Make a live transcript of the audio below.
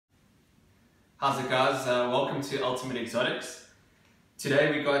How's it guys? Welcome to Ultimate Exotics.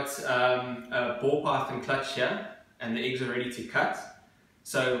 Today we got a ball python clutch here and the eggs are ready to cut.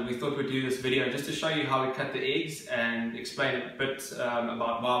 So we thought we'd do this video just to show you how we cut the eggs and explain a bit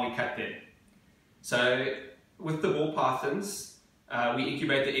about why we cut them. So with the ball pythons, we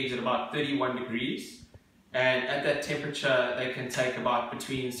incubate the eggs at about 31 degrees, and at that temperature they can take about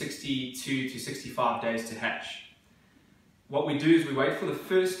between 62 to 65 days to hatch. What we do is we wait for the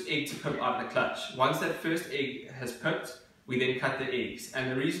first egg to pip out of the clutch. Once that first egg has pipped, we then cut the eggs. And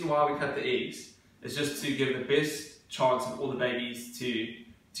the reason why we cut the eggs is just to give the best chance of all the babies to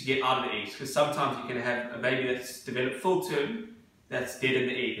get out of the eggs. Because sometimes you can have a baby that's developed full term that's dead in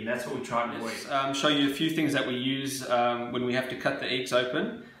the egg, and that's what we try and avoid. Show you a few things that we use when we have to cut the eggs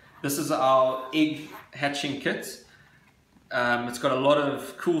open. This is our egg hatching kit. It's got a lot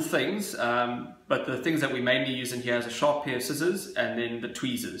of cool things, but the things that we mainly use in here is a sharp pair of scissors and then the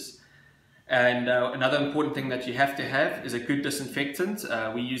tweezers. And another important thing that you have to have is a good disinfectant.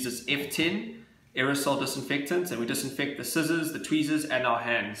 We use this F10 aerosol disinfectant, and we disinfect the scissors, the tweezers and our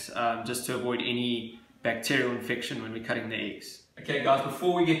hands just to avoid any bacterial infection when we're cutting the eggs. Okay guys,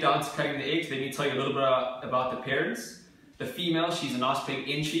 before we get down to cutting the eggs, let me tell you a little bit about the parents. The female, she's a nice big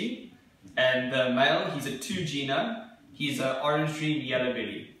Enchi, and the male, he's a 2-gener. He's an Orange Dream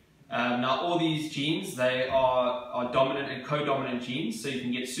Yellowbelly. Now all these genes, they are dominant and co-dominant genes, so you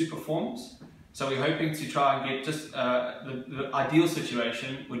can get super forms. So we're hoping to try and get just the ideal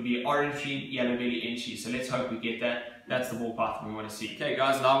situation would be Orange Dream Yellowbelly Enchi. So let's hope we get that. That's the ball python we want to see. Okay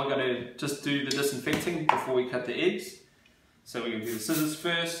guys, now we're going to just do the disinfecting before we cut the eggs. So we're going to do the scissors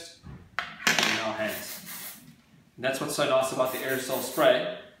first and our hands. And that's what's so nice about the aerosol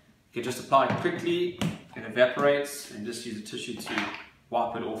spray. You can just apply it quickly. It evaporates, and just use a tissue to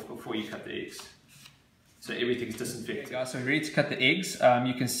wipe it off before you cut the eggs. So everything's disinfected. Okay guys, so we're ready to cut the eggs.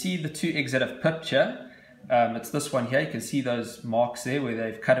 You can see the 2 eggs that have pipped here. It's this one here. You can see those marks there where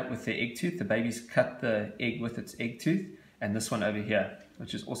they've cut it with their egg tooth. The baby's cut the egg with its egg tooth. And this one over here,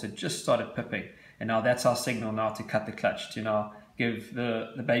 which has also just started pipping. And now that's our signal now to cut the clutch, to now give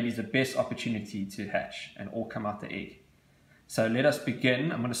the babies the best opportunity to hatch and all come out the egg. So let us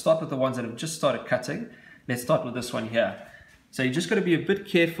begin. I'm going to start with the ones that have just started cutting. Let's start with this one here. So you just got to be a bit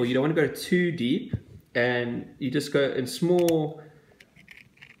careful. You don't want to go too deep, and you just go in small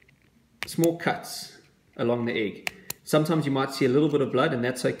cuts along the egg. Sometimes you might see a little bit of blood, and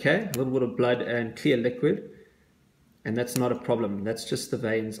that's okay. A little bit of blood and clear liquid, and that's not a problem. That's just the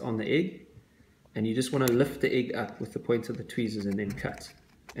veins on the egg. And you just want to lift the egg up with the point of the tweezers and then cut.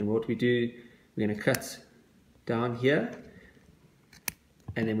 And what we do, we're going to cut down here,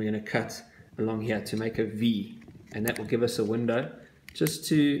 and then we're going to cut along here to make a V, and that will give us a window just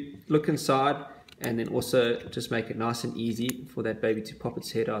to look inside, and then also just make it nice and easy for that baby to pop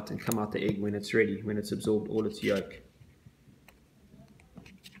its head out and come out the egg when it's ready, when it's absorbed all its yolk.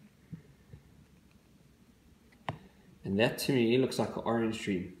 And that to me looks like an orange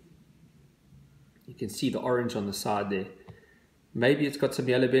dream. You can see the orange on the side there. Maybe it's got some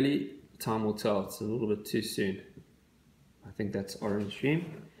yellow belly, time will tell. It's a little bit too soon. I think that's orange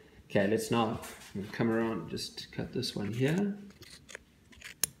dream. Okay, let's now come around, just cut this one here.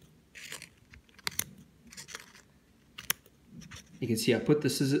 You can see I put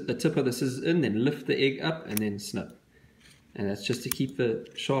the tip of the scissors in, then lift the egg up and then snip. And that's just to keep the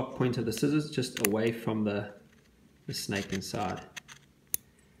sharp point of the scissors just away from the snake inside.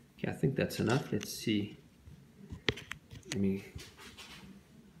 Okay, I think that's enough. Let's see.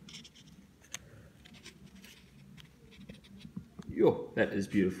 Yo, that is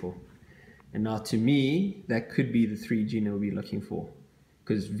beautiful. And now to me, that could be the 3-gener we'll be looking for,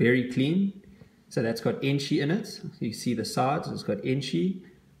 because it's very clean. So that's got Enchi in it. You see the sides, it's got Enchi,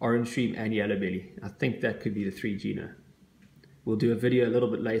 Orange Dream and Yellowbelly. I think that could be the 3-gener. We'll do a video a little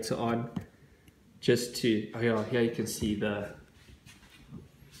bit later on just to, oh yeah, here you can see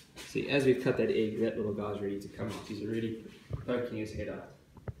see as we've cut that egg, that little guy's ready to come out. He's already poking his head out.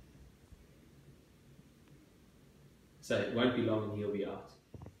 So it won't be long and he'll be out.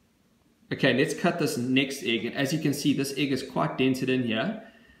 Okay, let's cut this next egg. And as you can see, this egg is quite dented in here.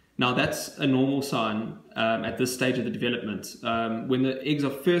 Now that's a normal sign at this stage of the development. When the eggs are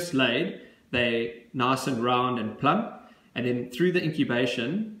first laid, they're nice and round and plump. And then through the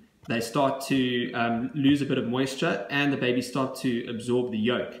incubation, they start to lose a bit of moisture, and the babies start to absorb the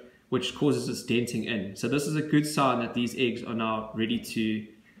yolk, which causes this denting in. So this is a good sign that these eggs are now ready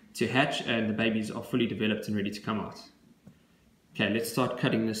to hatch, and the babies are fully developed and ready to come out. Okay, let's start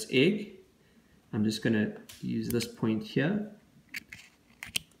cutting this egg. I'm just going to use this point here,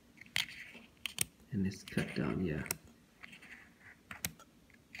 and let's cut down here.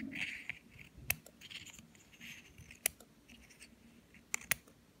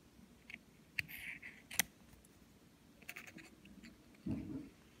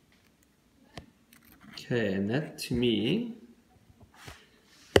 Okay, and that to me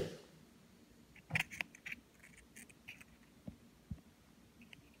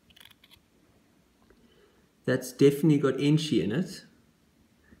that's definitely got Enchi in it,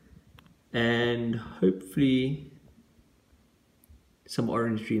 and hopefully some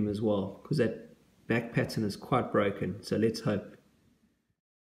Orange Dream as well, because that back pattern is quite broken, so let's hope.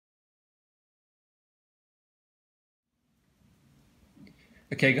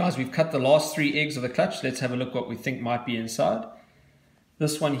 Okay guys, we've cut the last 3 eggs of the clutch. Let's have a look what we think might be inside.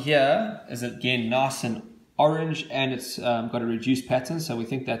 This one here is again nice and orange, and it's got a reduced pattern, so we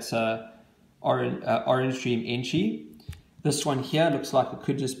think that's Orange Dream Enchi. This one here looks like it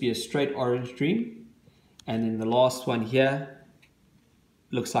could just be a straight Orange Dream. And then the last one here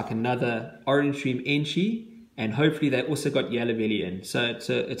looks like another Orange Dream Enchi, and hopefully they also got Yellowbelly in. So it's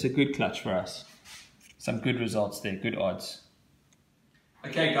a good clutch for us. Some good results there, good odds.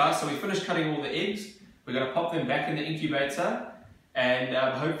 Okay guys, so we finished cutting all the eggs. We're going to pop them back in the incubator, and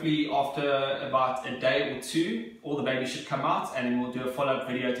hopefully after about a day or 2, all the babies should come out, and then we'll do a follow-up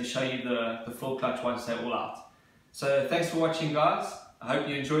video to show you the full clutch once they're all out. So thanks for watching guys. I hope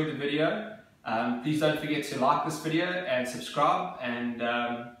you enjoyed the video. Please don't forget to like this video and subscribe, and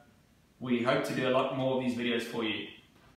we hope to do a lot more of these videos for you.